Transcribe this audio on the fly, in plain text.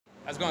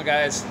How's it going,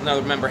 guys?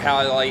 Another member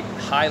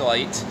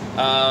highlight.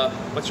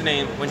 What's your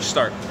name? When'd you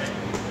start?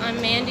 I'm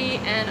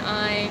Mandy, and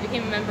I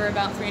became a member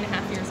about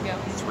 3.5 years ago.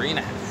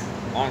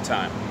 3.5. Long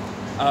time.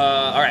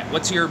 All right.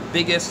 What's your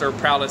biggest or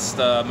proudest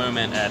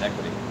moment at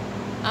Equity?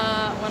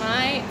 When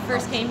I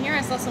first came here,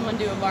 I saw someone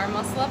do a bar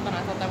muscle up, and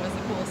I thought that was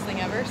the coolest thing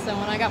ever. So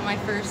when I got my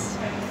first,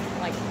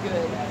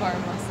 good bar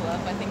muscle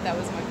up, I think that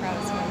was my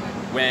proudest moment.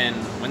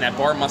 When that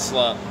bar muscle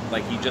up,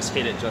 you just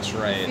hit it just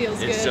right. It feels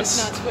good. It's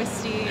not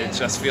twisty. It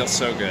just feels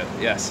so good.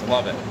 Yes,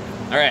 love it.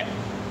 All right.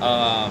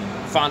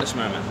 Fondest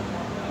moment.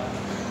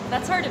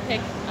 That's hard to pick.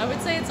 I would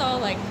say it's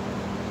all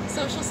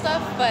social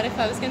stuff, but if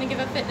I was going to give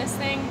a fitness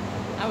thing,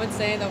 I would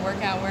say the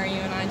workout where you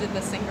and I did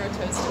the synchro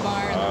toast to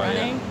bar and the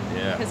running.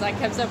 Yeah. Because I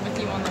kept up with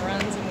you on the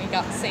runs, and we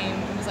got the same.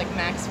 It was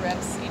max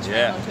reps each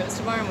round on toast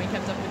to bar, and we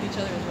kept up with each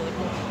other. It was really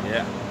cool.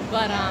 Yeah.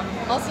 But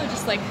also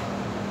just I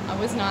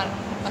was not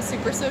a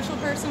super social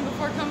person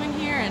before coming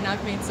here, and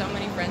I've made so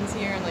many friends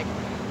here, and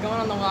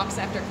going on the walks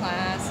after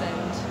class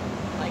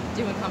and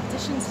doing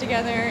competitions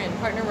together and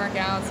partner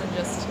workouts and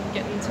just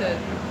getting to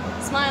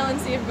smile and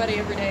see everybody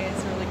every day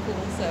is really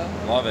cool. So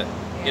love it.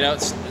 Yeah.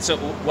 So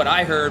what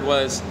I heard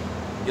was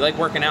you like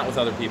working out with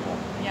other people.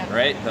 Yeah.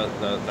 Right?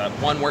 The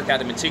one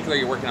workout in particular,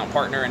 you're working out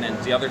partner, and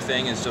then the other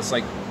thing is just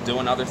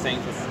doing other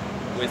things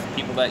with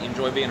people that you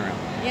enjoy being around.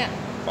 Yeah.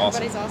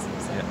 Awesome. Everybody's awesome.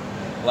 So.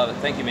 Yeah. Love it.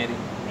 Thank you, Mandy.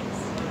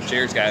 Thanks.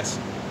 Cheers, guys.